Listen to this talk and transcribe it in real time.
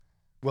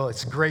Well,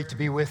 it's great to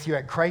be with you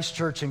at Christ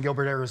Church in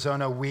Gilbert,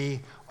 Arizona. We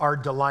are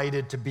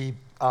delighted to be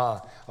a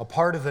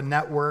part of the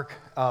network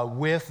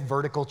with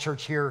Vertical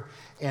Church here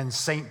in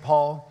St.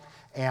 Paul.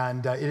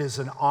 And it is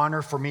an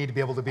honor for me to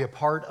be able to be a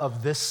part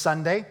of this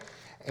Sunday.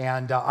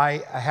 And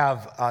I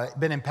have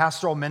been in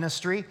pastoral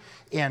ministry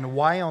in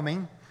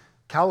Wyoming,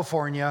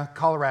 California,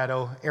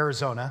 Colorado,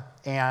 Arizona.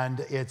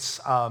 And it's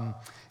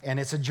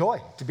a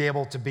joy to be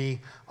able to be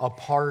a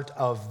part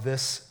of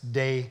this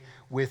day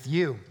with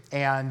you.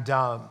 And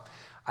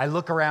I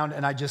look around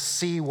and I just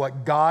see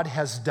what God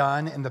has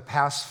done in the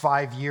past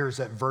 5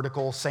 years at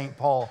Vertical St.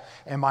 Paul,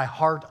 and my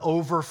heart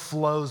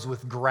overflows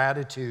with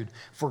gratitude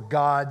for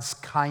God's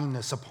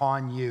kindness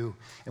upon you.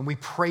 And we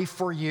pray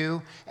for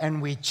you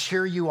and we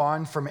cheer you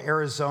on from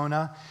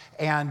Arizona,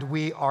 and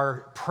we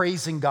are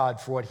praising God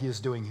for what he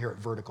is doing here at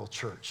Vertical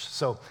Church.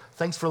 So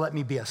thanks for letting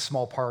me be a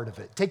small part of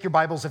it. Take your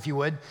Bibles, if you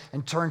would,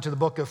 and turn to the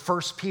book of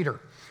 1 Peter.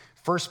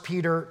 1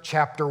 Peter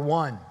chapter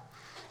 1.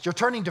 As you're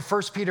turning to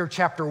 1 Peter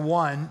chapter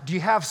 1, do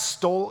you have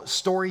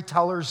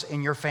storytellers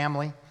in your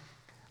family?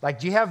 Like,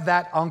 do you have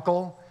that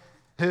uncle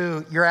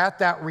who you're at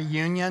that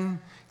reunion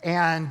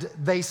and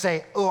they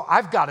say, "Oh,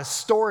 I've got a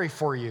story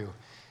for you."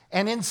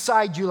 And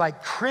inside you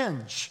like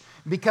cringe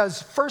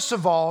because, first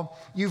of all,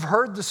 you've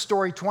heard the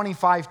story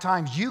 25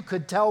 times. You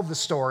could tell the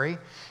story,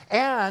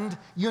 and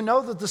you know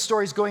that the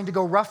story is going to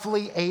go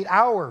roughly 8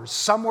 hours.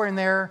 Somewhere in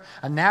there,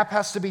 a nap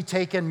has to be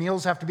taken,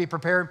 meals have to be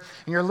prepared,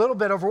 and you're a little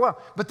bit overwhelmed.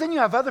 But then you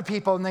have other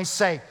people, and they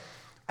say,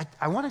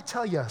 I want to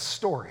tell you a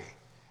story.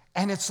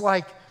 And it's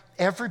like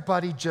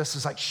everybody just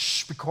is like,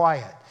 shh, be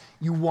quiet.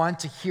 You want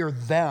to hear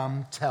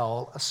them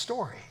tell a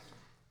story.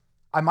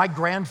 My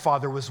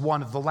grandfather was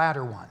one of the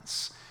latter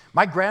ones.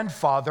 My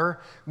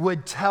grandfather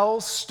would tell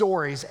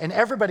stories, and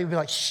everybody would be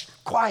like, shh,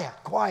 quiet,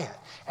 quiet.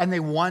 And they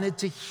wanted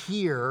to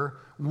hear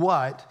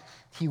what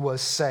he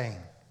was saying.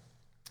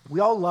 We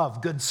all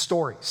love good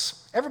stories.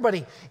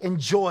 Everybody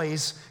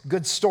enjoys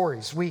good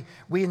stories. We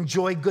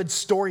enjoy good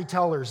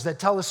storytellers that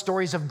tell us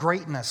stories of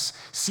greatness.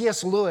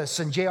 C.S.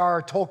 Lewis and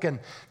J.R.R. Tolkien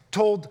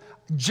told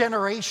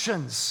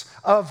generations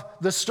of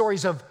the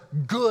stories of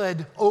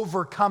good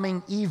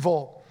overcoming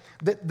evil.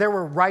 There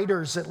were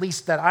writers, at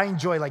least that I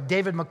enjoy, like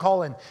David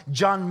McCullough,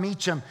 John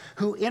Meacham,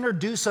 who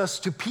introduce us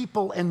to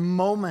people and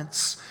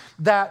moments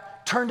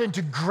that turned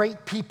into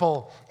great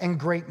people and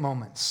great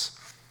moments.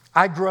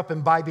 I grew up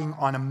imbibing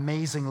on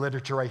amazing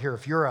literature right here.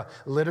 If you're a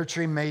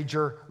literature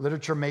major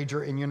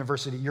in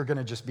university, you're going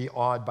to just be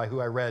awed by who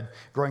I read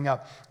growing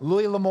up.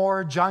 Louis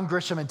L'Amour, John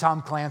Grisham, and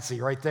Tom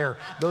Clancy right there.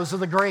 Those are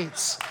the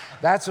greats.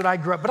 That's what I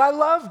grew up. But I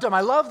loved them.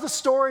 I love the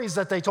stories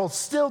that they told.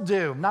 Still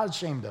do. I'm not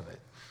ashamed of it.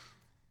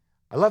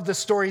 I love the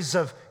stories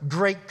of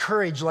great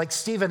courage, like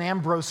Stephen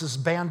Ambrose's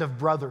Band of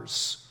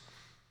Brothers,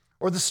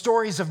 or the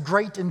stories of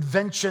great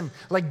invention,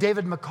 like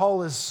David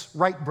McCullough's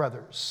Wright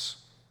brothers,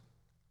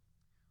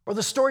 or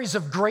the stories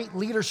of great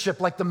leadership,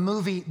 like the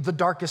movie The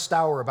Darkest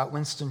Hour about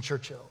Winston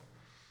Churchill,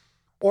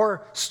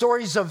 or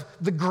stories of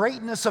the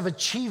greatness of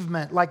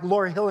achievement, like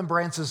Laura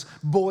Hillenbrandt's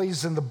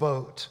Boys in the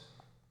Boat.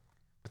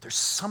 But there's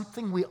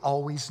something we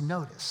always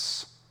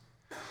notice.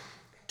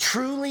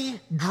 Truly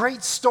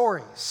great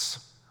stories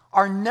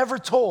are never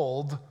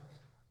told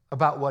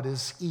about what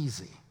is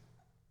easy.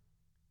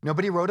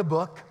 Nobody wrote a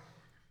book.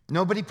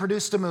 Nobody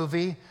produced a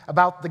movie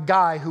about the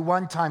guy who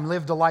one time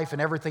lived a life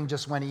and everything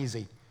just went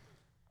easy,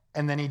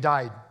 and then he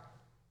died.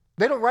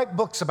 They don't write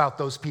books about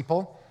those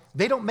people.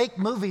 They don't make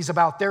movies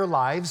about their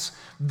lives.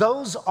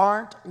 Those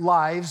aren't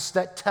lives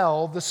that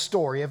tell the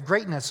story of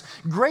greatness.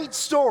 Great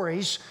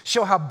stories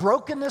show how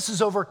brokenness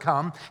is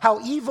overcome,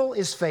 how evil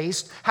is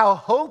faced, how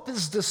hope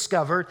is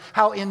discovered,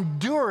 how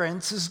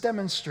endurance is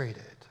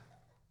demonstrated.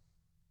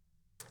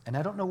 And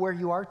I don't know where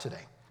you are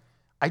today.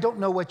 I don't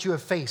know what you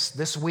have faced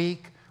this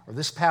week or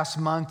this past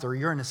month, or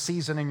you're in a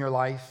season in your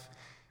life.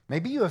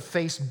 Maybe you have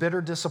faced bitter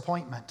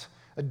disappointment.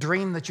 A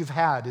dream that you've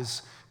had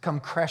has come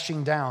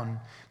crashing down.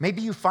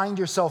 Maybe you find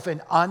yourself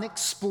in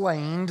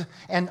unexplained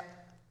and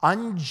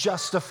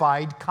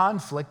unjustified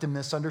conflict and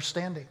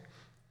misunderstanding.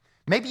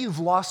 Maybe you've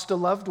lost a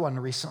loved one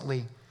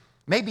recently.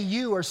 Maybe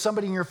you or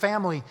somebody in your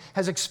family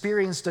has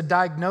experienced a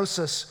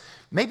diagnosis.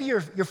 Maybe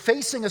you're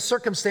facing a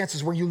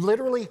circumstances where you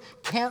literally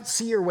can't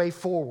see your way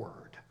forward.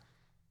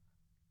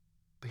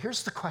 But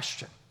here's the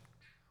question.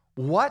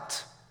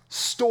 What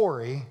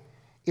story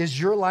is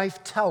your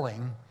life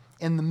telling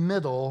in the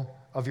middle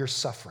of your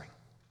suffering?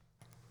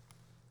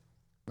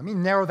 Let me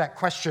narrow that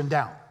question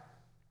down.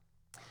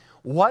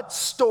 What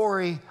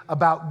story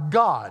about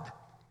God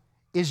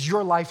is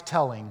your life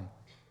telling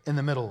in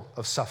the middle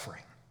of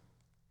suffering?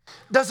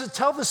 Does it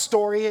tell the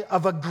story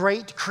of a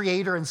great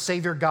creator and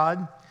savior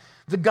God?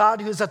 The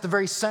God who is at the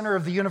very center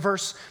of the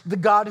universe, the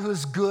God who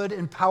is good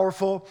and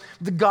powerful,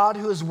 the God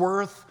who is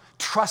worth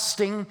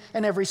trusting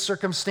in every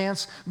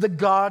circumstance, the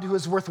God who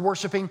is worth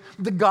worshiping,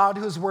 the God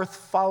who is worth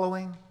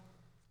following?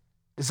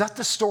 Is that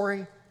the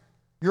story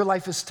your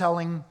life is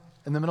telling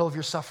in the middle of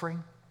your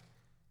suffering?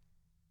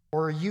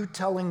 Or are you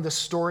telling the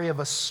story of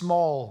a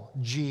small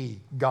g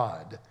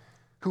God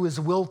who is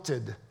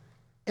wilted,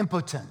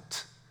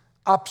 impotent,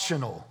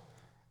 optional,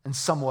 and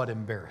somewhat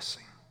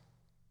embarrassing.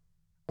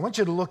 I want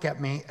you to look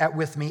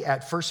with me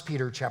at 1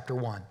 Peter chapter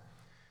 1.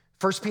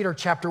 1 Peter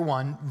chapter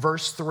 1,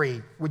 verse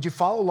 3. Would you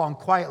follow along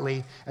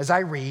quietly as I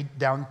read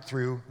down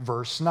through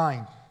verse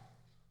 9?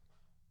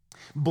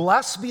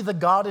 Blessed be the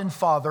God and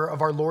Father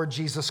of our Lord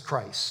Jesus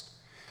Christ.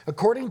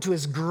 According to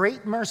his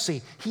great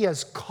mercy, he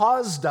has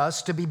caused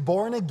us to be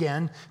born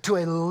again to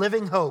a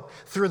living hope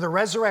through the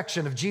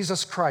resurrection of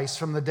Jesus Christ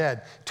from the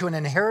dead, to an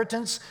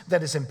inheritance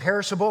that is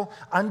imperishable,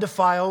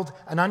 undefiled,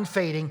 and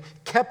unfading,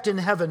 kept in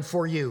heaven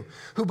for you,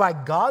 who by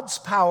God's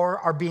power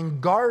are being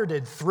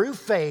guarded through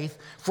faith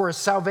for a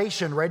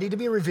salvation ready to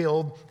be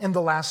revealed in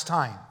the last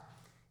time.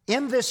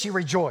 In this you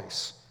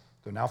rejoice,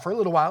 though now for a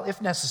little while, if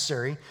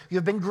necessary, you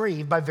have been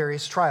grieved by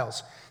various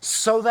trials,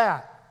 so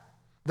that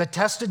the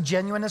tested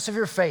genuineness of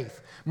your faith,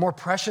 more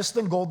precious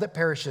than gold that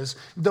perishes,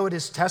 though it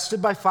is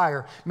tested by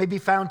fire, may be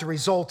found to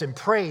result in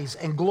praise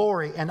and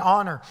glory and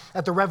honor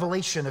at the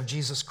revelation of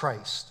Jesus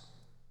Christ.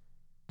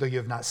 Though you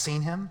have not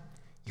seen him,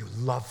 you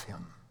love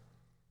him.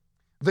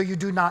 Though you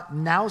do not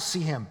now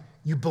see him,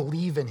 you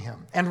believe in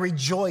him and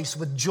rejoice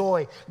with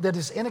joy that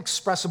is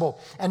inexpressible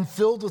and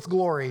filled with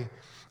glory,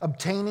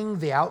 obtaining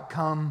the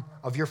outcome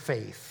of your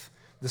faith,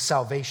 the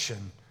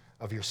salvation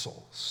of your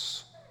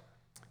souls.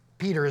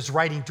 Peter is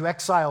writing to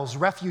exiles,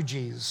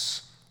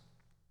 refugees.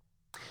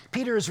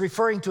 Peter is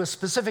referring to a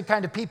specific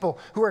kind of people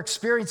who are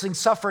experiencing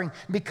suffering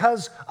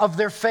because of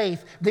their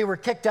faith. They were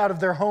kicked out of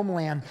their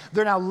homeland.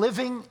 They're now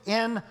living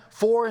in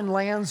foreign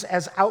lands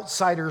as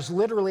outsiders,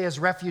 literally as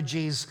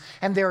refugees,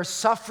 and they are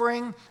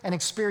suffering and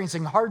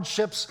experiencing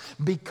hardships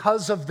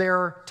because of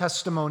their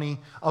testimony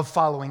of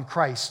following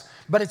Christ.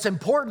 But it's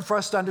important for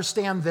us to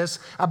understand this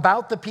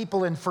about the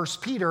people in 1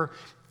 Peter.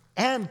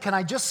 And can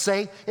I just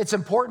say, it's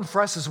important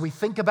for us as we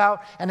think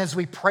about and as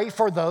we pray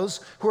for those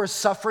who are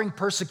suffering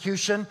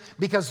persecution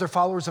because they're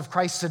followers of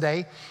Christ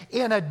today,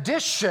 in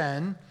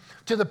addition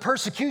to the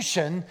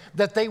persecution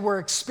that they were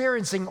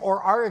experiencing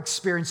or are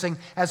experiencing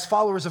as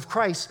followers of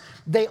Christ,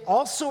 they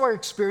also are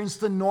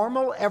experiencing the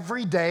normal,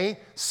 everyday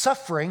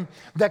suffering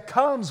that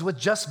comes with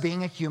just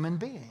being a human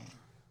being.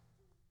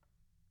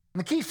 And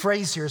the key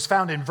phrase here is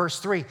found in verse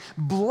 3,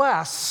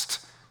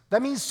 blessed.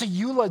 That means to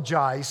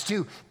eulogize,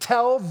 to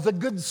tell the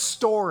good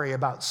story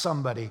about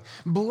somebody.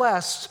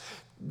 Blessed,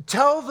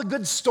 tell the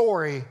good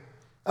story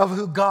of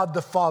who God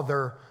the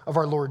Father of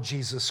our Lord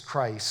Jesus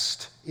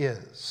Christ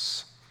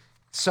is.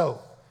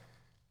 So,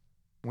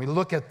 when we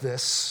look at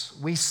this,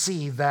 we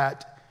see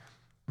that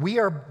we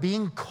are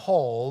being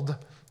called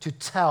to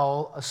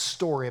tell a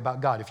story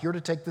about God. If you were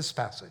to take this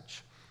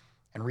passage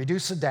and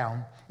reduce it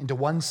down into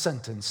one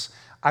sentence,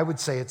 I would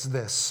say it's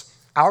this.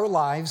 Our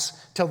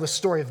lives tell the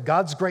story of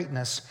God's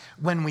greatness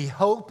when we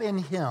hope in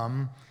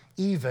him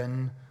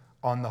even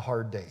on the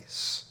hard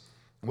days.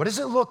 What does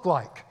it look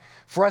like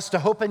for us to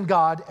hope in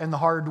God in the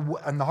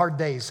hard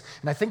days?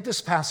 And I think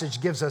this passage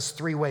gives us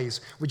three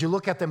ways. Would you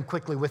look at them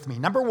quickly with me?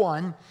 Number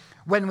one,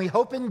 when we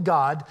hope in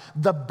God,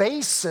 the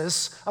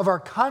basis of our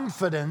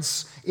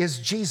confidence is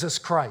Jesus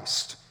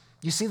Christ.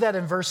 You see that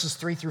in verses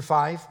 3 through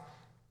 5?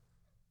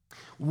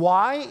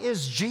 Why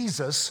is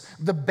Jesus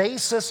the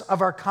basis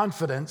of our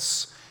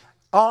confidence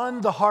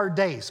on the hard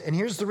days? And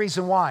here's the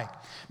reason why.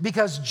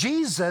 Because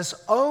Jesus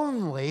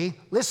only,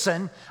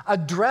 listen,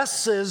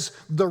 addresses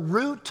the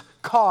root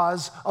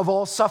cause of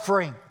all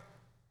suffering.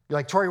 You're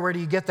like, Tori, where do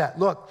you get that?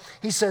 Look,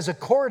 he says,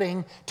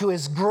 according to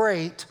his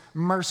great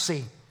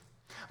mercy.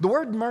 The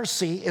word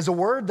mercy is a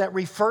word that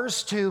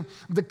refers to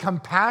the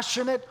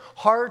compassionate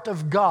heart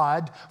of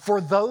God for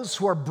those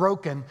who are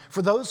broken,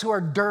 for those who are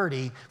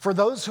dirty, for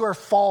those who are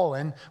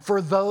fallen,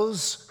 for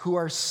those who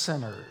are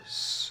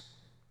sinners.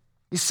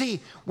 You see,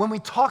 when we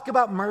talk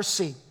about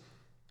mercy,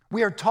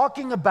 we are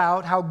talking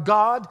about how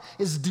God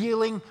is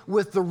dealing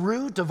with the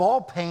root of all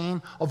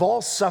pain, of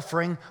all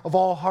suffering, of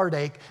all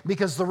heartache,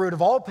 because the root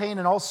of all pain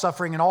and all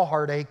suffering and all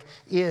heartache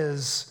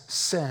is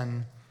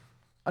sin.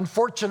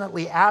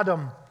 Unfortunately,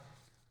 Adam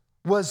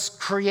was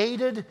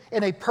created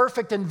in a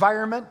perfect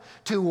environment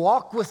to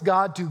walk with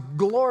God, to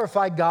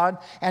glorify God,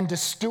 and to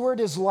steward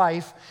his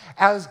life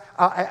as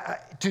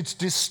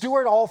to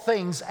steward all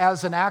things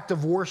as an act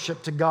of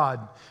worship to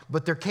God.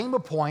 But there came a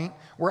point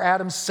where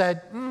Adam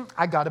said,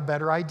 I got a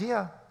better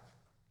idea.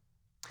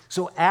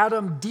 So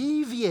Adam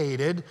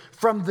deviated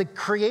from the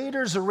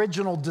Creator's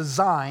original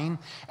design,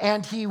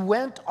 and he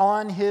went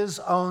on his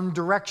own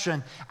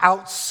direction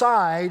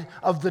outside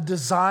of the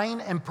design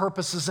and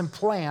purposes and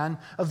plan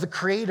of the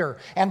Creator.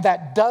 And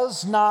that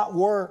does not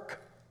work.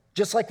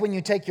 Just like when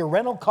you take your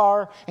rental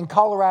car in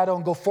Colorado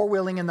and go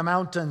four-wheeling in the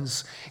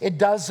mountains, it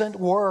doesn't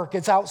work.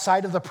 It's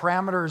outside of the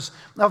parameters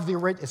of the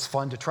original. It's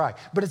fun to try,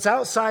 but it's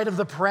outside of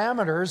the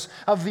parameters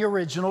of the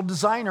original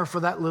designer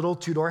for that little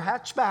two-door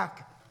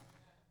hatchback.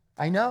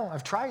 I know,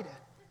 I've tried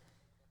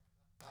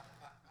it.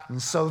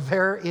 And so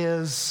there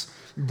is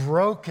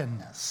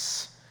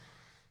brokenness.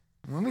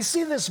 When we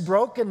see this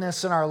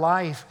brokenness in our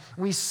life,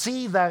 we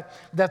see that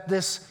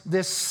this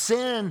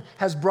sin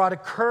has brought a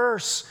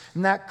curse,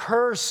 and that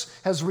curse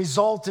has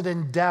resulted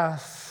in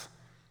death.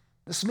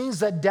 This means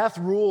that death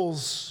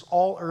rules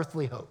all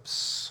earthly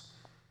hopes.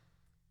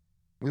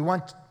 We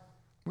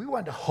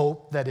want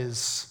hope that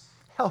is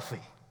healthy.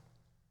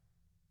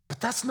 But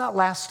that's not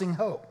lasting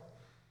hope.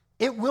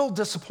 It will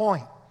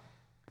disappoint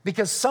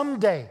because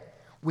someday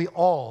we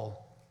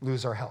all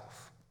lose our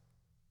health.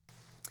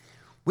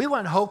 We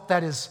want hope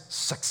that is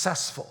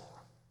successful.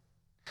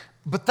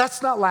 But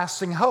that's not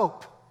lasting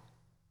hope.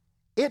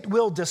 It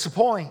will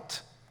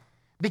disappoint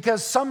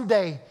because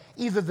someday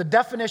either the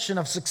definition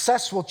of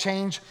success will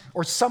change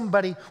or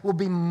somebody will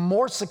be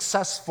more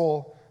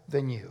successful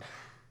than you.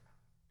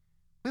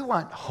 We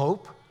want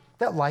hope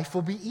that life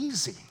will be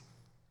easy.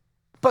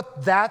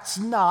 But that's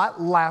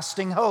not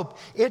lasting hope.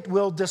 It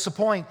will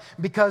disappoint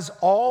because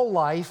all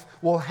life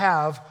will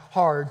have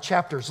hard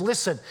chapters.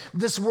 Listen,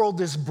 this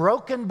world is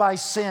broken by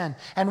sin,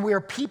 and we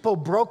are people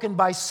broken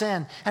by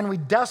sin, and we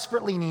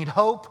desperately need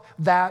hope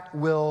that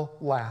will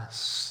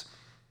last.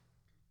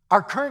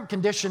 Our current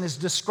condition is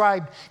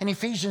described in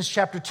Ephesians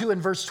chapter 2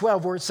 and verse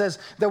 12, where it says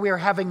that we are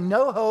having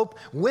no hope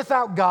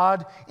without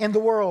God in the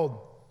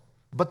world.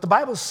 But the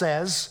Bible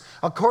says,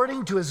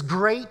 according to his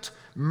great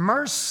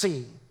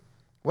mercy,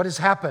 what has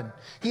happened?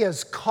 He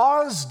has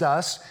caused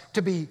us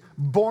to be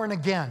born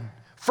again.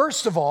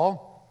 First of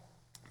all,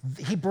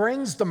 he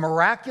brings the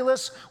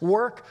miraculous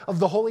work of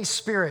the Holy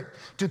Spirit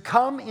to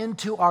come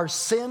into our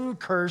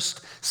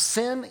sin-cursed,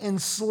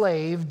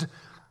 sin-enslaved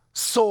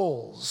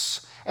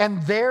souls.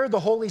 And there the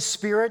Holy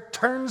Spirit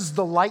turns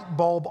the light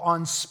bulb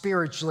on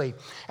spiritually.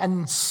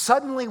 And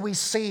suddenly we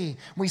see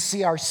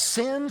our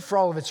sin for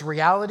all of its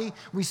reality.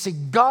 We see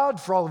God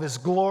for all of his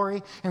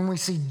glory. And we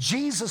see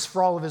Jesus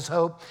for all of his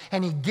hope.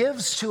 And he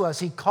gives to us,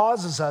 he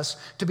causes us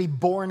to be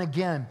born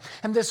again.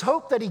 And this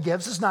hope that he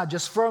gives is not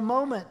just for a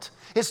moment.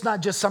 It's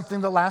not just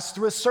something that lasts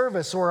through a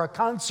service or a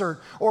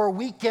concert or a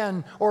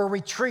weekend or a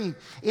retreat.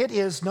 It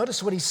is,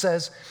 notice what he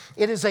says,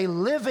 it is a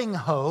living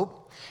hope.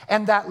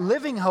 And that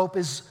living hope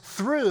is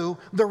through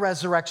the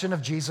resurrection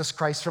of Jesus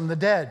Christ from the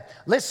dead.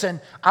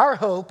 Listen, our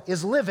hope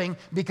is living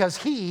because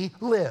he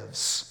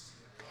lives.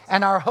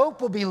 And our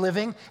hope will be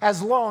living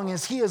as long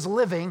as he is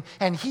living,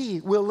 and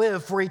he will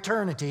live for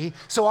eternity.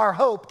 So our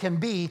hope can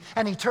be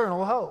an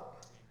eternal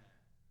hope.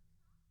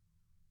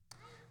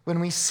 When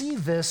we see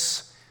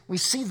this, we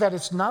see that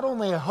it's not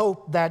only a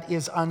hope that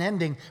is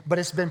unending, but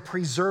it's been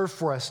preserved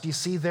for us. Do you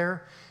see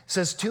there? It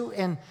says, to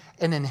an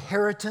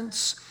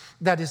inheritance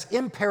that is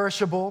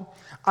imperishable,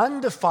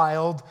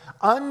 undefiled,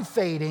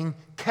 unfading,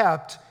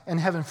 kept in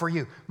heaven for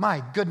you.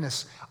 My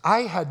goodness,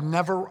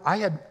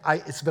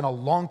 it's been a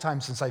long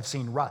time since I've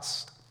seen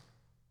rust.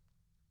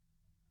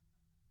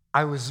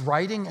 I was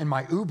riding in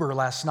my Uber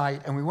last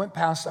night and we went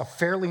past a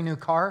fairly new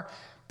car.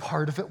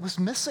 Part of it was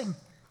missing.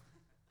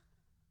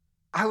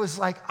 I was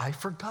like, I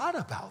forgot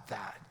about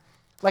that.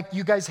 Like,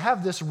 you guys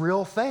have this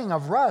real thing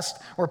of rust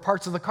or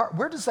parts of the car.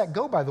 Where does that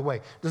go, by the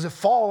way? Does it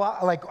fall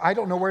out? Like, I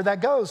don't know where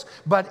that goes,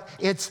 but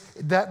it's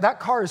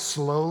that car is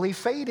slowly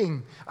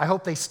fading. I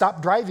hope they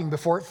stop driving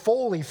before it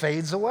fully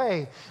fades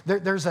away.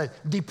 There's a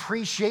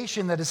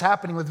depreciation that is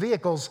happening with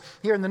vehicles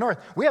here in the north.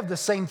 We have the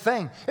same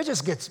thing. It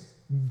just gets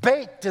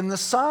baked in the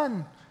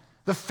sun.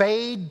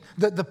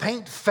 The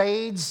paint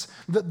fades,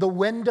 the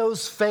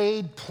windows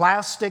fade,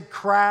 plastic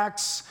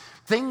cracks,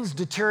 things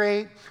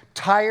deteriorate.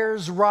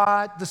 Tires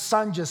rot, the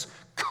sun just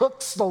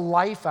cooks the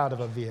life out of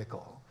a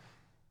vehicle.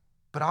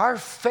 But our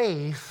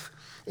faith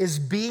is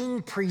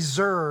being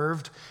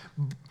preserved.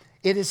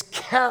 It is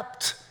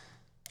kept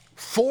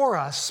for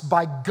us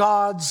by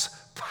God's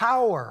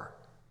power.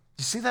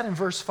 You see that in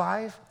verse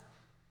 5?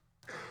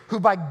 Who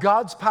by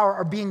God's power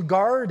are being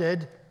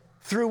guarded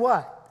through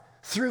what?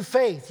 Through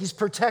faith. He's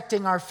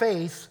protecting our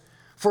faith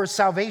for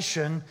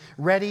salvation,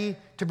 ready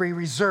to be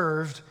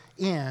reserved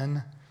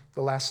in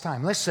the last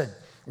time. Listen.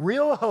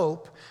 Real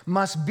hope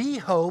must be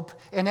hope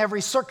in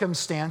every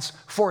circumstance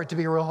for it to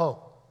be real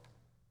hope.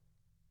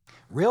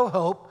 Real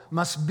hope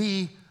must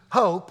be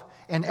hope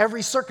in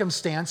every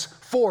circumstance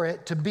for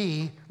it to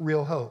be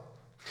real hope.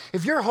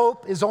 If your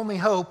hope is only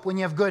hope when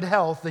you have good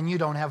health, then you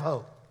don't have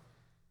hope.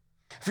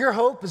 If your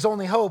hope is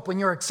only hope when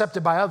you're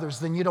accepted by others,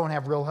 then you don't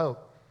have real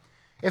hope.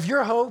 If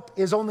your hope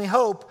is only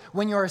hope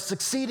when you're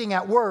succeeding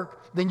at work,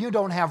 then you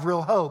don't have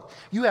real hope.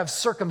 You have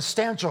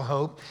circumstantial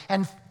hope.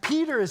 And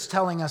Peter is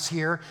telling us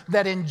here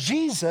that in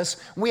Jesus,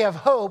 we have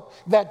hope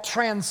that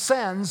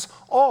transcends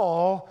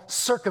all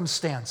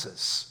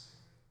circumstances.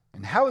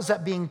 And how is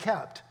that being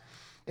kept?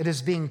 It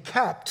is being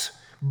kept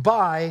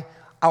by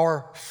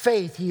our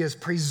faith. He is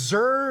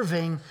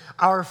preserving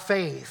our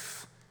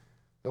faith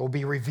that will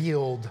be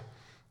revealed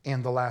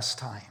in the last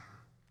time.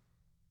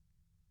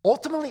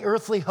 Ultimately,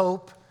 earthly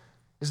hope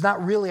is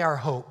not really our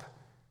hope,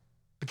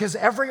 because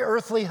every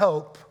earthly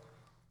hope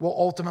will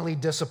ultimately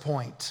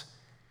disappoint.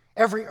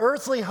 Every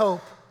earthly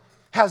hope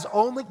has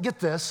only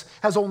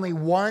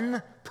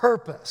one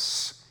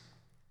purpose.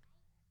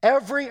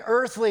 Every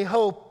earthly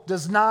hope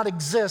does not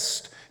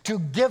exist to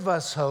give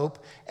us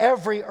hope.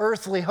 Every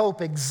earthly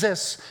hope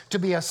exists to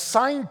be a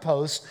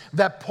signpost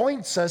that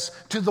points us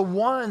to the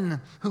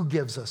one who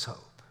gives us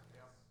hope.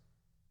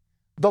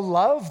 The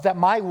love that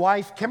my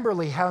wife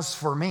Kimberly has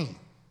for me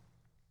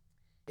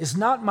is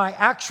not my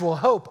actual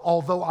hope,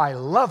 although I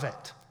love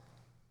it.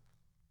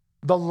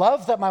 The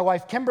love that my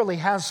wife Kimberly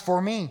has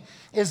for me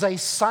is a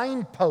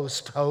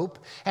signpost hope,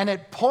 and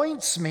it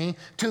points me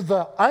to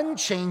the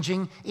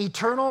unchanging,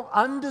 eternal,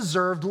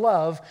 undeserved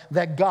love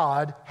that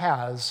God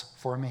has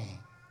for me.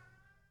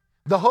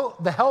 The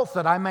health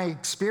that I may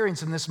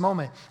experience in this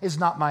moment is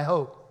not my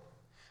hope.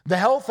 The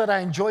health that I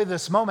enjoy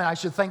this moment, I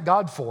should thank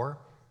God for.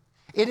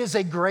 It is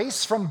a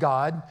grace from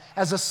God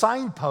as a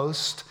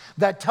signpost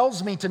that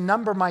tells me to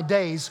number my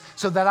days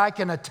so that I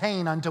can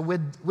attain unto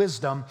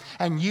wisdom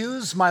and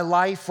use my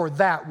life for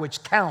that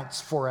which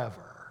counts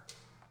forever.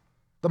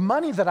 The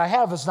money that I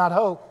have is not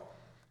hope.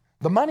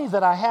 The money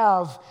that I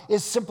have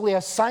is simply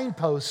a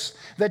signpost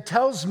that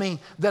tells me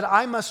that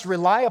I must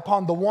rely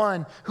upon the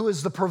one who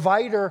is the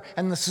provider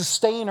and the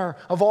sustainer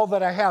of all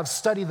that I have.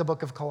 Study the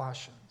book of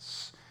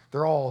Colossians.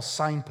 They're all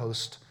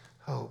signpost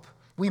hope.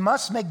 We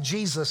must make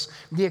Jesus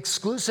the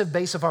exclusive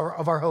base of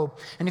our hope.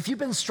 And if you've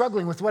been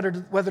struggling with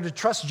whether to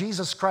trust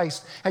Jesus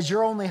Christ as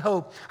your only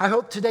hope, I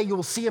hope today you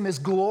will see him as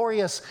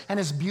glorious and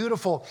as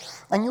beautiful.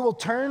 And you will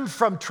turn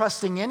from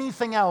trusting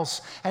anything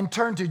else and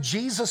turn to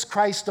Jesus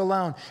Christ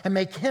alone and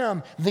make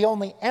him the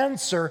only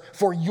answer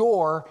for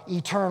your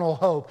eternal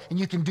hope. And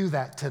you can do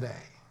that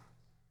today.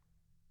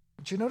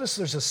 Did you notice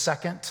there's a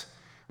second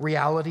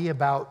reality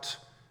about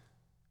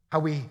how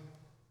we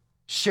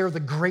share the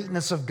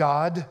greatness of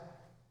God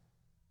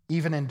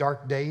even in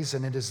dark days,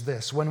 and it is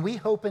this: when we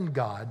hope in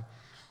God,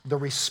 the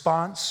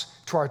response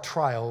to our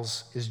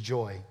trials is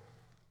joy.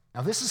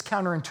 Now, this is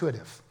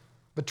counterintuitive,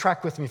 but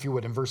track with me if you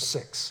would in verse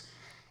 6.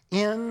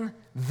 In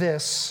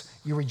this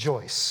you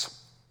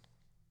rejoice.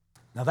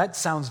 Now, that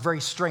sounds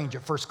very strange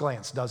at first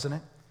glance, doesn't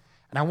it?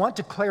 And I want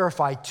to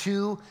clarify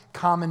two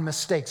common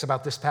mistakes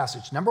about this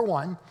passage. Number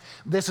one,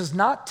 this is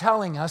not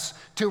telling us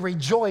to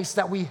rejoice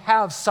that we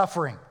have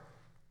suffering.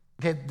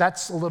 Okay,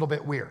 that's a little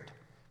bit weird.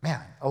 Man,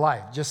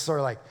 alive, just sort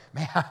of like,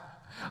 man,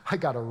 I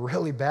got a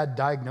really bad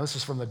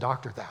diagnosis from the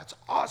doctor. That's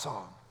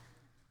awesome.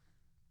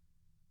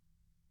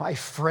 My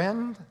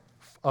friend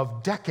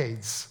of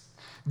decades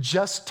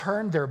just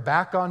turned their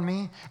back on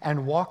me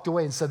and walked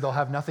away and said they'll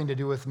have nothing to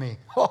do with me.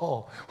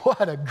 Oh,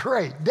 what a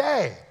great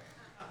day.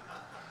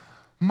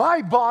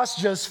 My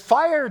boss just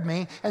fired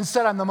me and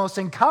said I'm the most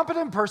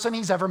incompetent person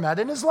he's ever met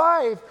in his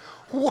life.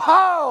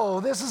 Wow,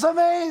 this is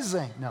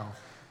amazing. No.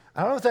 I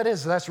don't know what that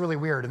is. That's really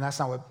weird, and that's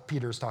not what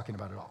Peter is talking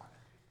about at all.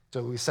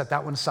 So we set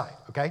that one aside,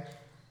 okay?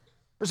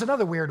 There's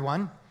another weird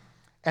one,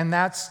 and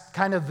that's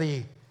kind of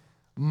the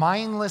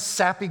mindless,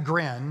 sappy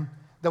grin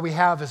that we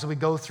have as we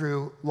go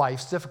through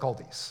life's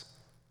difficulties.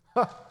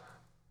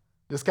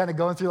 Just kind of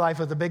going through life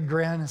with a big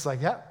grin. It's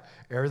like, yep,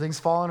 everything's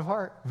falling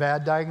apart.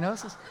 Bad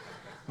diagnosis.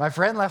 My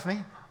friend left me.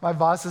 My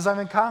boss says I'm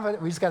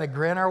incompetent. We just got to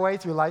grin our way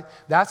through life.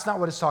 That's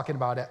not what it's talking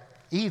about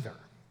either,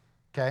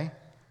 okay?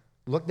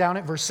 Look down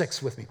at verse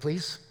 6 with me,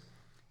 please.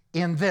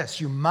 In this,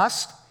 you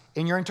must,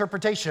 in your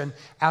interpretation,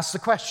 ask the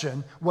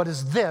question, what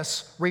does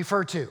this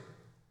refer to?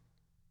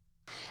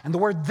 And the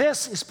word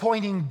this is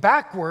pointing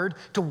backward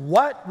to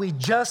what we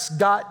just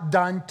got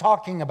done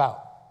talking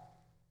about.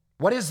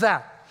 What is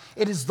that?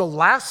 It is the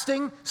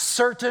lasting,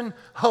 certain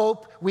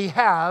hope we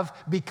have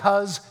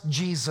because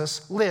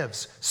Jesus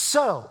lives.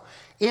 So,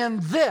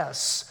 in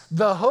this,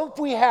 the hope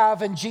we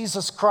have in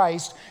Jesus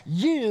Christ,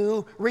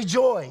 you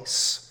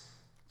rejoice.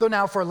 Though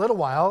now for a little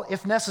while,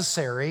 if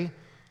necessary,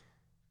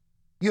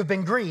 you've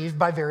been grieved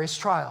by various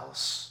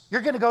trials.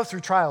 You're going to go through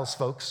trials,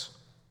 folks.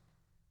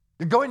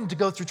 You're going to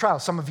go through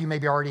trials. Some of you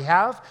maybe already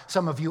have.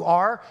 Some of you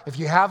are. If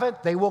you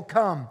haven't, they will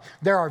come.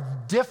 There are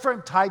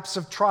different types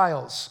of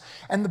trials.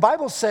 And the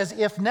Bible says,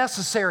 if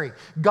necessary,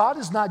 God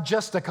is not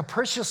just a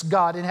capricious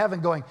God in heaven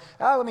going,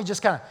 let me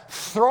just kind of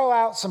throw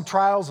out some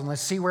trials and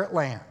let's see where it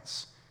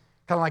lands.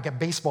 Kind of like at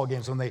baseball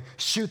games when they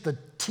shoot the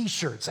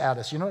T-shirts at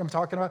us. You know what I'm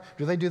talking about?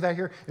 Do they do that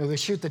here? They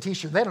shoot the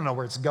T-shirt. They don't know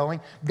where it's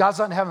going. God's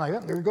not in heaven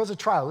like, there goes a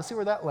trial. Let's see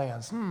where that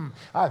lands.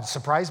 I'm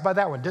surprised by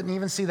that one. Didn't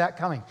even see that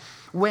coming.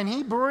 When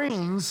he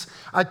brings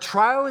a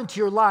trial into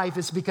your life,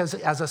 it's because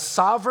as a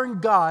sovereign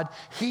God,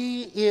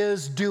 he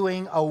is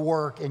doing a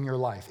work in your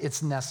life.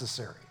 It's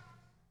necessary.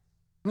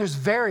 And there's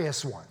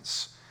various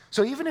ones.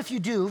 So even if you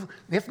do,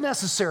 if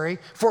necessary,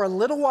 for a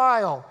little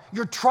while,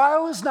 your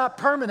trial is not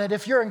permanent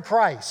if you're in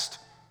Christ.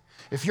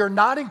 If you're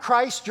not in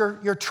Christ,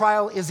 your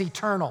trial is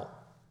eternal.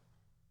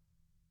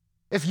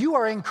 If you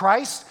are in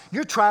Christ,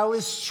 your trial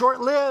is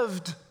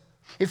short-lived.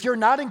 If you're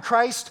not in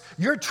Christ,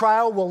 your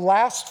trial will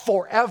last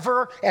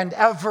forever and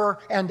ever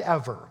and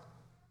ever.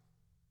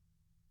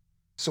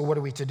 So what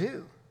are we to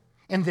do?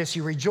 In this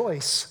you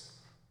rejoice.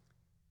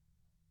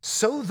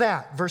 So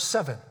that, verse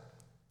 7,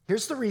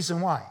 here's the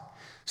reason why.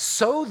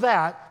 So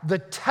that the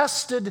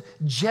tested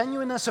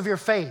genuineness of your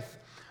faith,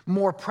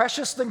 more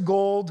precious than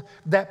gold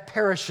that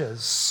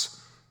perishes,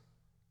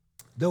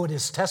 though it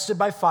is tested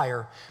by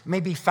fire, may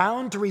be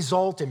found to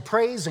result in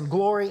praise and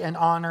glory and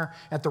honor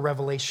at the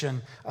revelation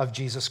of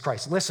Jesus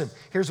Christ. Listen,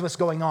 here's what's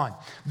going on.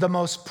 The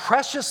most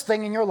precious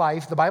thing in your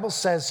life, the Bible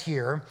says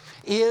here,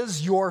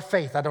 is your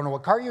faith. I don't know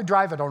what car you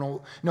drive. I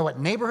don't know what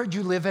neighborhood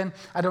you live in.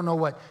 I don't know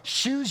what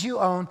shoes you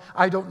own.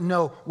 I don't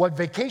know what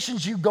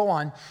vacations you go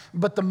on.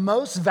 But the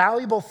most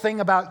valuable thing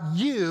about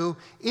you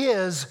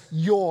is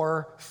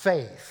your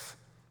faith.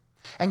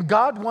 And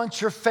God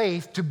wants your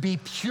faith to be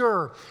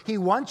pure. He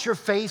wants your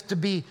faith to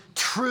be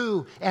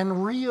true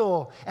and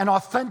real and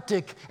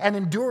authentic and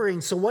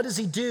enduring. So what does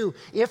he do?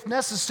 If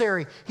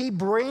necessary, he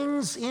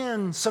brings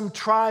in some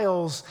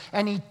trials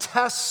and he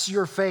tests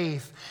your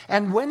faith.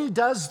 And when he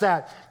does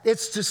that,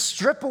 it's to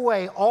strip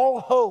away all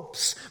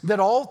hopes that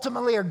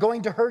ultimately are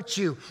going to hurt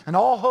you, and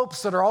all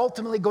hopes that are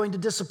ultimately going to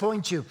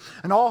disappoint you,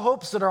 and all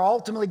hopes that are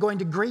ultimately going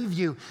to grieve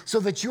you, so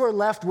that you are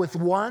left with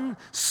one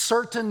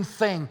certain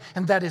thing,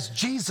 and that is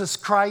Jesus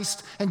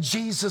Christ and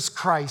Jesus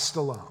Christ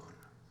alone.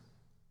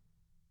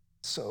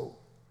 So,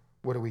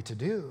 what are we to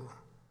do?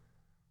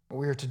 What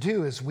we are to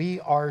do is we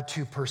are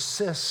to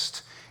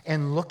persist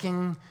in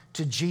looking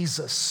to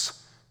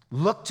Jesus.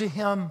 Look to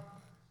him.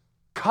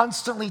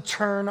 Constantly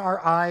turn our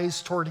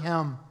eyes toward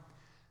him.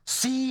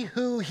 See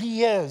who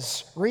he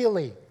is,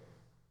 really,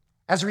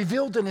 as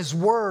revealed in his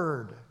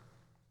word.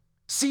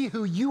 See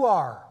who you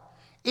are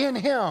in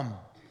him,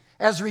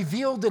 as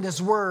revealed in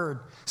his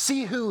word.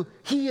 See who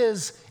he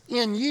is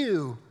in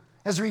you,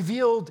 as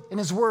revealed in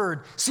his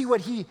word. See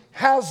what he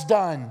has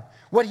done,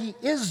 what he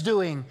is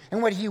doing,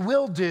 and what he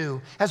will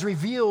do, as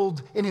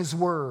revealed in his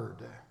word.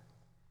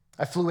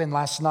 I flew in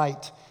last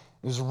night.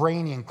 It was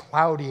rainy and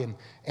cloudy,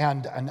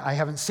 and I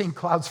haven't seen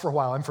clouds for a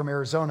while. I'm from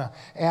Arizona.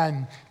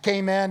 And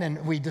came in,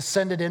 and we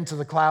descended into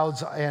the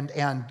clouds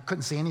and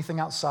couldn't see anything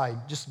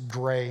outside, just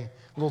gray, a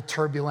little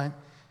turbulent.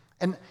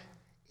 And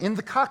in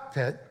the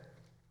cockpit,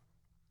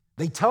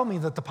 they tell me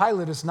that the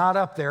pilot is not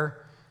up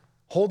there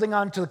holding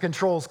on to the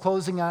controls,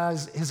 closing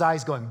his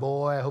eyes, going,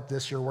 boy, I hope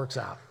this sure works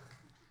out.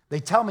 They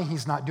tell me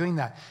he's not doing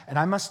that. And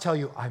I must tell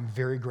you, I'm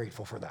very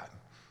grateful for that.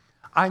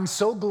 I'm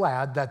so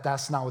glad that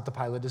that's not what the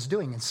pilot is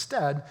doing.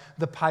 Instead,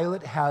 the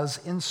pilot has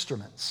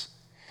instruments.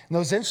 And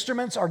those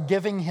instruments are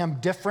giving him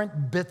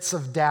different bits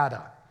of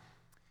data.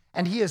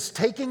 And he is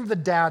taking the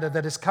data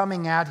that is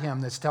coming at him,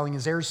 that's telling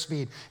his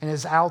airspeed and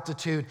his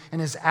altitude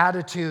and his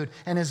attitude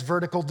and his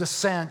vertical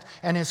descent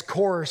and his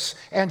course.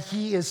 And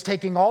he is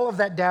taking all of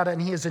that data and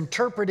he is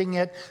interpreting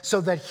it so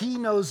that he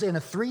knows in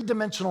a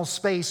three-dimensional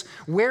space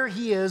where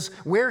he is,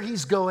 where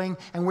he's going,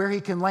 and where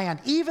he can land.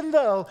 Even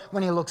though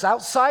when he looks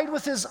outside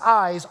with his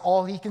eyes,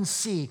 all he can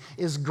see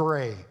is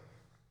gray.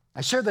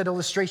 I share that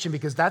illustration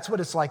because that's what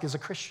it's like as a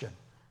Christian.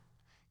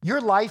 Your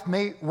life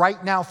may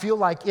right now feel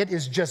like it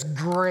is just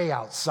gray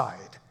outside.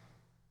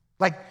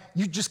 Like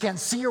you just can't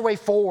see your way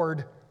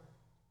forward.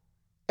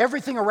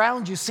 Everything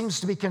around you seems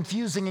to be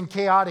confusing and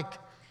chaotic,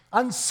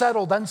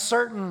 unsettled,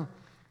 uncertain,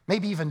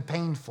 maybe even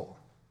painful.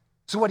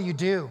 So what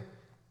do?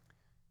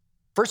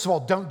 First of all,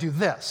 don't do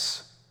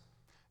this.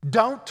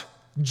 Don't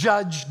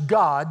judge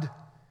God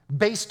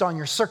based on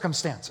your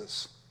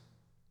circumstances.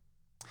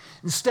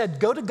 Instead,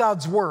 go to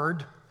God's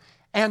word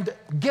and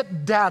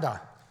get data.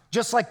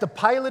 Just like the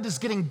pilot is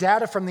getting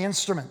data from the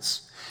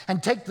instruments,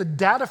 and take the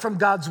data from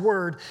God's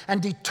word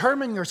and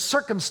determine your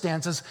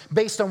circumstances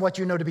based on what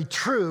you know to be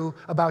true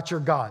about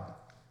your God.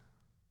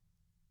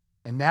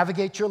 And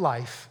navigate your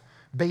life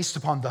based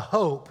upon the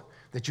hope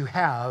that you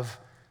have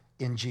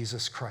in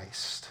Jesus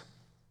Christ.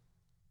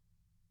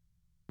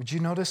 Would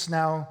you notice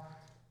now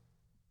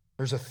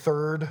there's a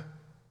third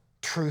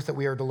truth that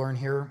we are to learn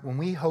here? When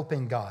we hope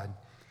in God,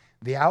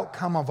 the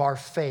outcome of our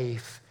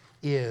faith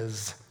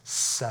is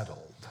settled.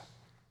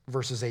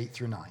 Verses 8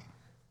 through 9.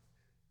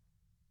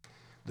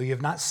 Though you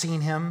have not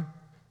seen him,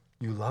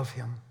 you love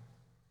him.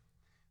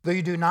 Though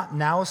you do not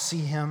now see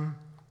him,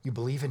 you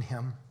believe in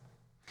him,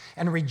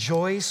 and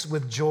rejoice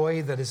with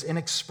joy that is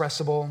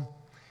inexpressible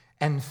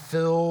and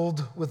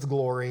filled with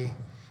glory,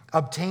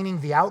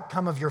 obtaining the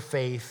outcome of your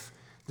faith,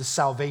 the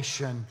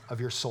salvation of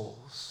your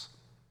souls.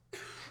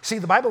 See,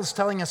 the Bible is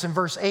telling us in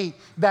verse 8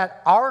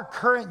 that our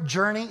current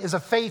journey is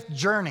a faith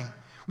journey.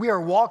 We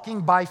are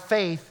walking by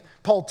faith,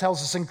 Paul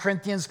tells us in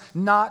Corinthians,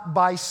 not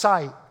by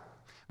sight.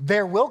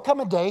 There will come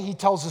a day, he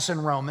tells us in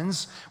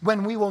Romans,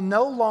 when we will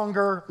no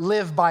longer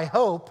live by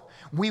hope,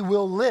 we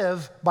will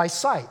live by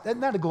sight. Isn't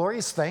that a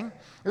glorious thing?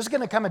 There's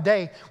going to come a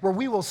day where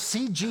we will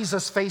see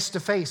Jesus face to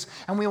face,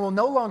 and we will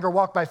no longer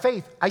walk by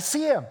faith. I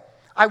see him.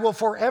 I will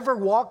forever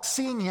walk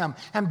seeing him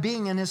and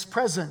being in his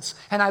presence,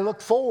 and I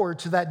look forward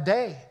to that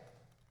day.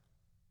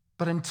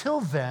 But until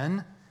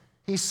then,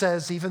 he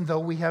says, even though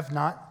we have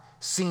not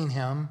seen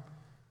him,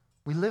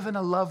 we live in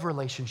a love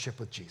relationship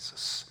with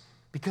Jesus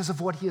because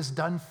of what he has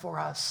done for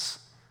us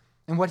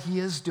and what he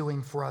is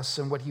doing for us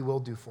and what he will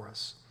do for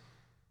us.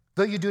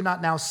 Though you do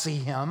not now see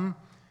him,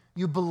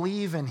 you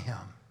believe in him.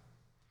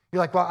 You're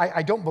like, well,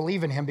 I don't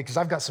believe in him because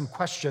I've got some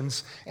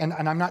questions and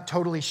I'm not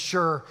totally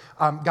sure.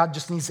 God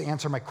just needs to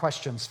answer my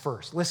questions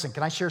first. Listen,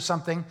 can I share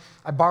something?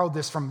 I borrowed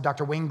this from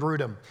Dr. Wayne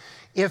Grudem.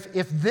 If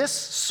this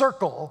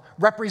circle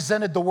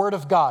represented the Word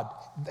of God,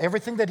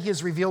 everything that he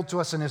has revealed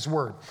to us in his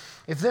Word,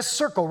 if this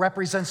circle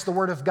represents the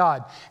Word of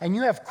God, and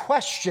you have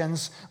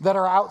questions that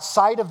are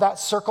outside of that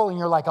circle, and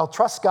you're like, I'll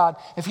trust God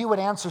if he would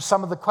answer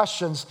some of the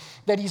questions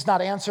that he's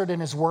not answered in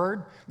his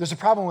Word, there's a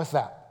problem with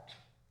that.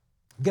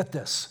 Get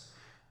this.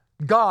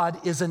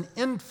 God is an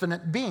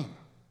infinite being,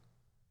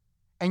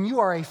 and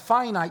you are a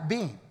finite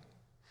being.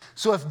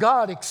 So if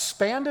God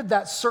expanded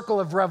that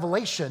circle of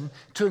revelation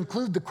to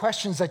include the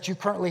questions that you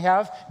currently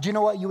have, do you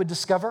know what you would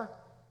discover?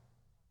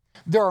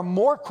 There are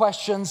more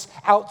questions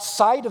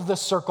outside of the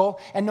circle,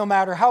 and no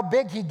matter how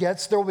big he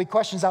gets, there will be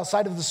questions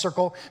outside of the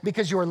circle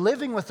because you are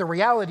living with the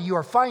reality you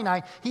are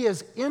finite. He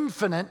is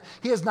infinite.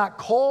 He has not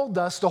called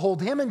us to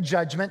hold him in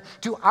judgment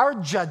to our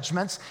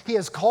judgments. He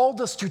has called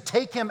us to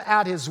take him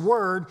at his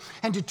word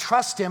and to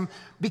trust him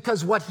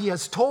because what he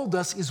has told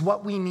us is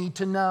what we need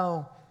to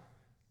know.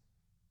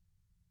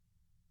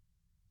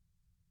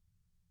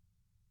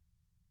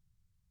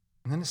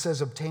 And then it says,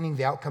 obtaining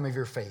the outcome of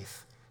your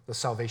faith, the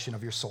salvation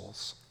of your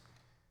souls.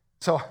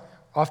 So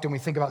often we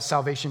think about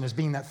salvation as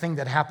being that thing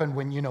that happened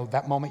when,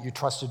 that moment you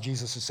trusted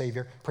Jesus as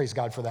Savior. Praise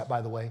God for that,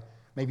 by the way.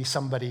 Maybe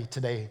somebody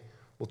today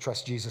will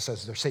trust Jesus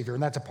as their Savior,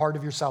 and that's a part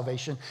of your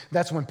salvation.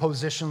 That's when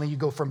positionally you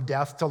go from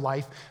death to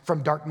life,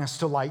 from darkness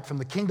to light, from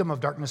the kingdom of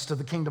darkness to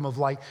the kingdom of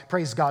light.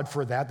 Praise God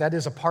for that. That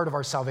is a part of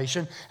our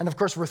salvation. And of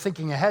course, we're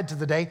thinking ahead to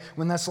the day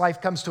when this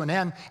life comes to an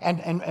end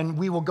and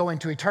we will go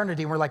into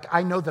eternity. And we're like,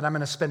 I know that I'm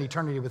going to spend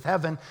eternity with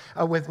heaven,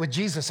 with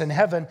Jesus in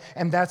heaven,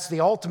 and that's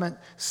the ultimate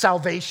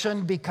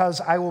salvation because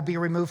I will be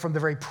removed from the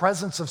very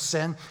presence of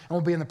sin and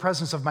will be in the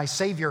presence of my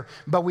Savior.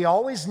 But we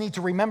always need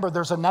to remember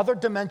there's another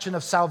dimension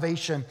of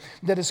salvation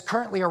that is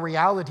currently a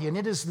reality, and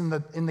it is in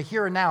the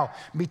here and now.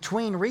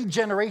 Between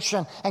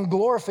regeneration and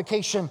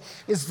glorification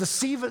is the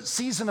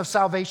season of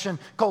salvation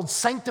called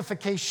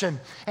sanctification.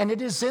 And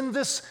it is in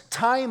this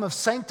time of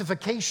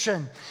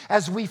sanctification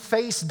as we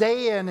face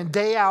day in and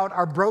day out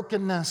our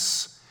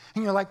brokenness.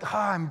 And you're like,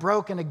 I'm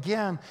broken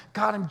again.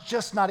 God, I'm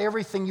just not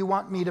everything you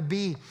want me to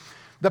be.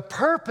 The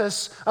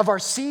purpose of our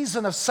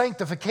season of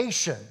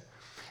sanctification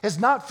is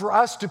not for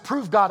us to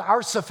prove God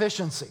our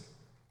sufficiency.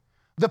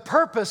 The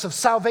purpose of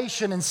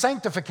salvation and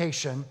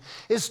sanctification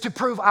is to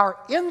prove our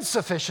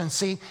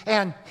insufficiency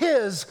and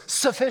his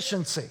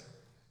sufficiency.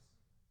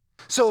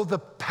 So the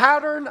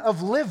pattern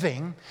of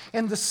living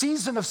in the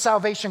season of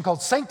salvation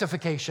called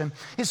sanctification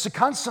is to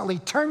constantly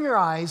turn your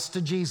eyes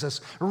to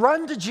Jesus.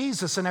 Run to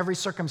Jesus in every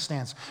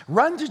circumstance.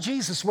 Run to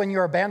Jesus when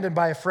you're abandoned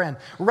by a friend.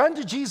 Run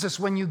to Jesus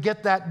when you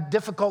get that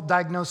difficult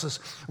diagnosis.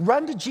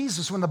 Run to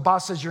Jesus when the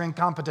boss says you're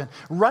incompetent.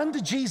 Run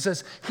to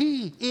Jesus.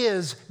 He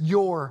is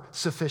your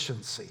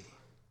sufficiency.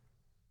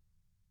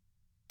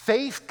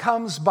 Faith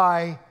comes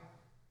by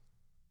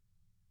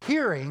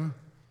hearing,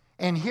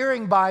 and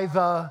hearing by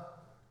the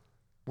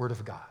Word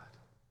of God.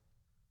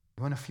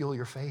 You want to fuel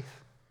your faith?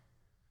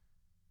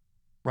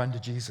 Run to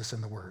Jesus in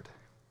the Word.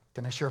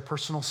 Can I share a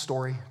personal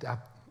story to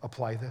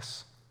apply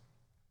this?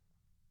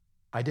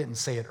 I didn't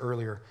say it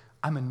earlier.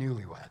 I'm a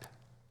newlywed.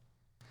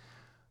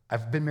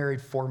 I've been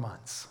married 4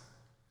 months.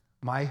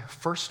 My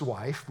first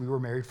wife, we were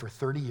married for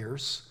 30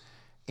 years,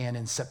 and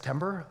in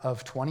September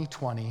of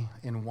 2020,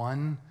 in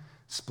one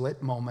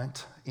split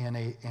moment in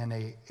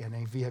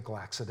a vehicle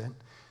accident,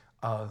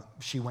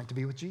 she went to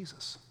be with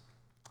Jesus.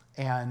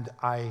 And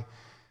I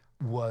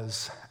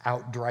was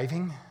out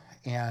driving,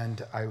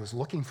 and I was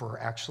looking for her.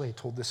 Actually, I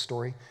told this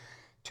story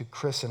to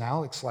Chris and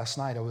Alex last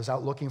night. I was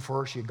out looking for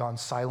her. She had gone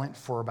silent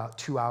for about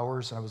 2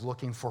 hours, and I was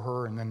looking for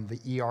her, and then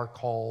the ER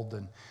called,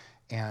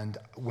 and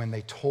when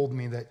they told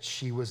me that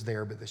she was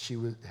there, but that she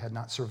had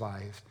not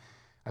survived,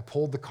 I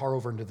pulled the car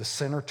over into the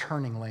center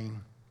turning lane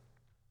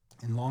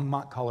in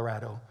Longmont,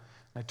 Colorado.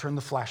 I turned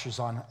the flashers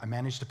on. I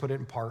managed to put it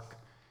in park,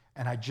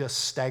 and I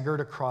just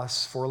staggered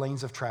across 4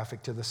 lanes of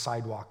traffic to the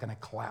sidewalk, and I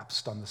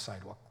collapsed on the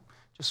sidewalk,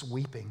 just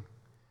weeping.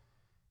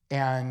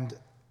 And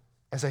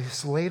as I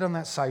laid on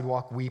that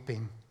sidewalk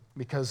weeping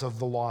because of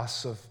the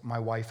loss of my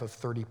wife of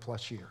 30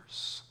 plus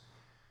years,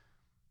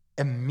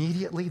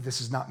 immediately, this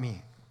is not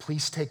me.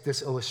 Please take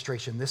this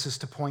illustration. This is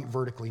to point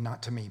vertically,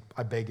 not to me.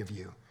 I beg of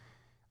you.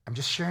 I'm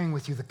just sharing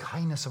with you the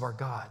kindness of our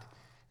God.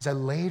 As I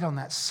laid on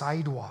that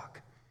sidewalk,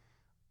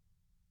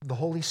 the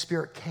Holy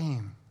Spirit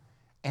came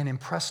and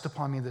impressed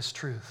upon me this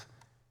truth: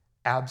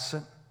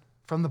 absent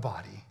from the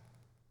body,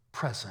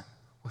 present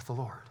with the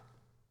Lord.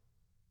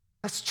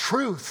 That's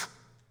truth.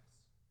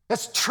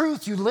 That's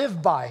truth you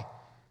live by.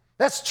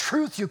 That's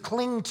truth you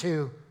cling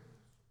to.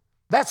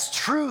 That's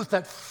truth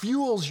that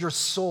fuels your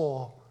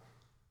soul.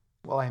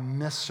 Well, I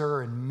miss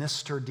her and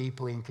missed her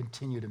deeply and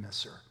continue to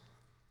miss her.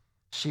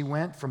 She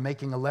went from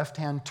making a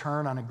left-hand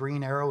turn on a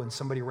green arrow and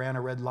somebody ran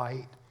a red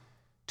light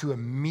to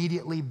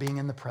immediately being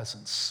in the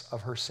presence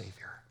of her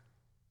Savior.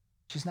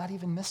 She's not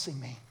even missing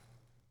me.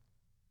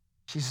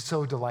 She's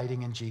so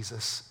delighting in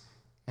Jesus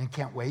and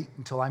can't wait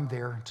until I'm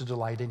there to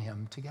delight in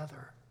him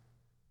together.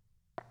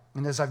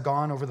 And as I've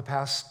gone over the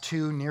past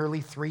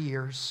nearly 3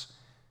 years,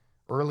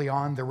 early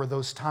on, there were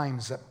those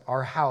times that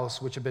our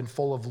house, which had been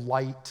full of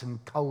light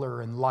and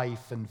color and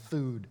life and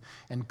food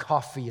and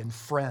coffee and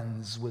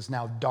friends, was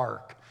now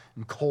dark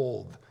and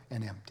cold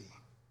and empty.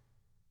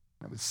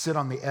 I would sit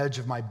on the edge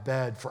of my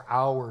bed for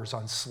hours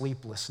on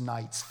sleepless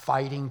nights,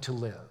 fighting to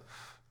live.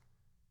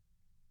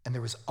 And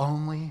there was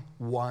only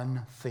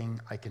one thing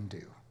I can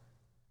do.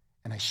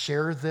 And I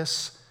share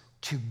this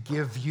to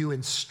give you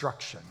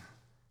instruction.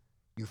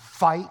 You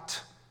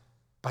fight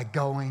by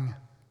going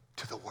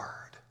to the Word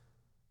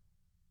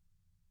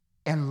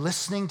and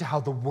listening to how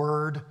the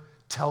Word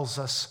tells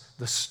us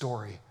the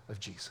story of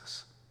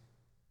Jesus.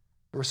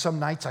 There were some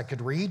nights I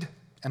could read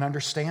and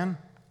understand,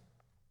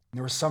 and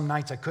there were some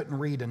nights I couldn't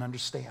read and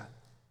understand.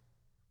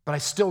 But I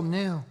still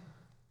knew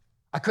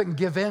I couldn't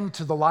give in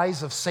to the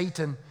lies of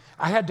Satan.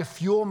 I had to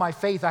fuel my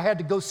faith. I had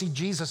to go see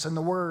Jesus in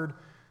the Word.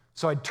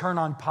 So I'd turn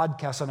on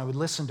podcasts and I would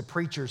listen to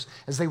preachers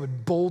as they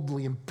would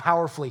boldly and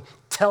powerfully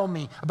tell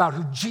me about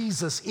who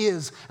Jesus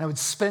is. And I would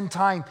spend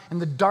time in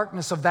the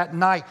darkness of that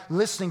night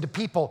listening to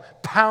people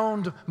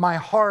pound my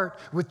heart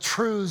with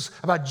truths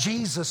about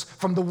Jesus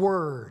from the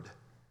Word,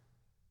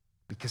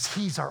 because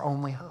He's our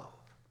only hope.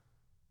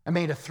 I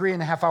made a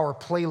 3.5-hour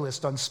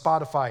playlist on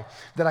Spotify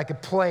that I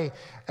could play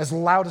as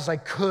loud as I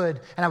could,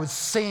 and I would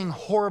sing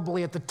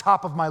horribly at the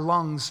top of my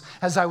lungs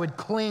as I would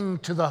cling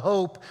to the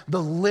hope,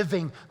 the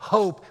living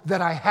hope that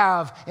I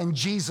have in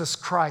Jesus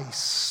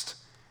Christ.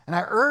 And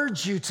I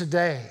urge you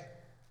today,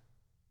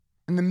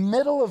 in the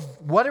middle of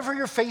whatever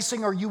you're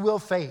facing or you will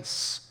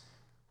face,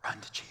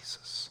 run to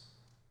Jesus.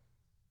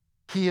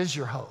 He is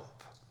your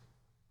hope.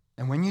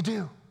 And when you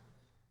do,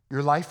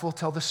 your life will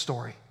tell the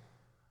story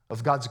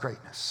of God's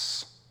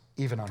greatness,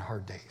 even on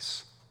hard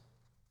days.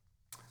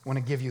 I want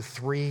to give you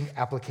 3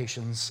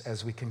 applications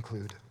as we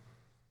conclude.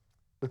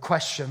 The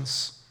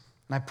questions,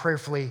 and I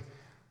prayerfully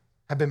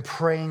have been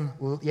praying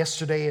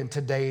yesterday and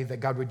today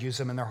that God would use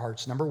them in their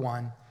hearts. Number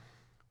 1,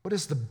 what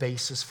is the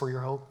basis for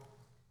your hope?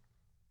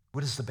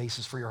 What is the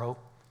basis for your hope?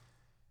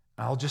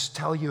 And I'll just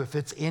tell you, if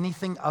it's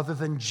anything other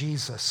than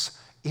Jesus,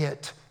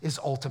 it is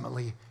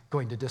ultimately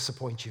going to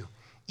disappoint you.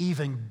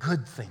 Even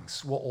good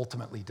things will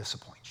ultimately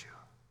disappoint you.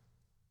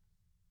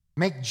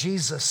 Make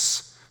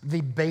Jesus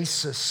the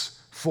basis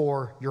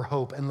for your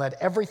hope, and let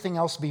everything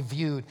else be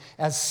viewed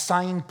as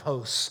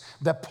signposts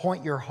that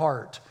point your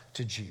heart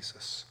to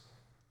Jesus.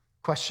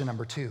 Question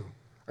number 2,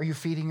 are you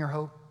feeding your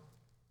hope?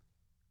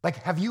 Like,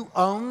 have you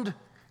owned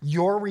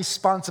your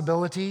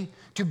responsibility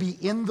to be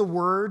in the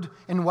Word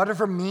in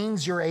whatever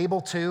means you're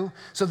able to,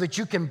 so that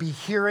you can be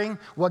hearing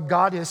what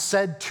God has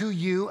said to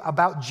you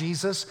about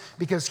Jesus,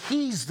 because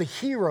He's the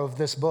hero of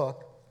this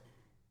book?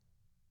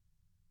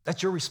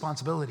 That's your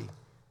responsibility.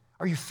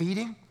 Are you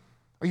feeding?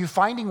 Are you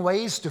finding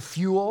ways to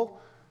fuel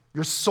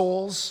your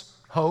soul's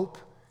hope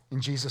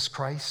in Jesus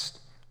Christ?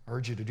 I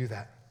urge you to do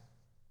that.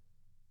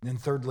 And then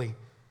thirdly,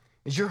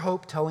 is your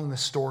hope telling the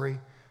story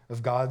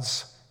of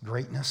God's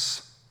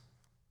greatness?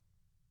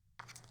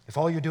 If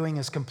all you're doing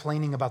is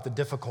complaining about the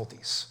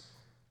difficulties,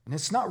 and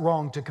it's not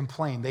wrong to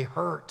complain, they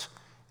hurt,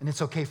 and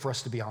it's okay for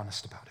us to be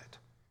honest about it.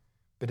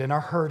 But in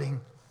our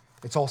hurting,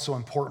 it's also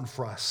important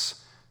for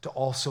us to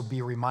also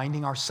be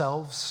reminding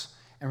ourselves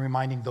and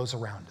reminding those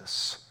around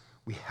us,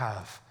 we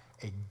have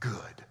a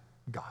good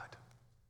God.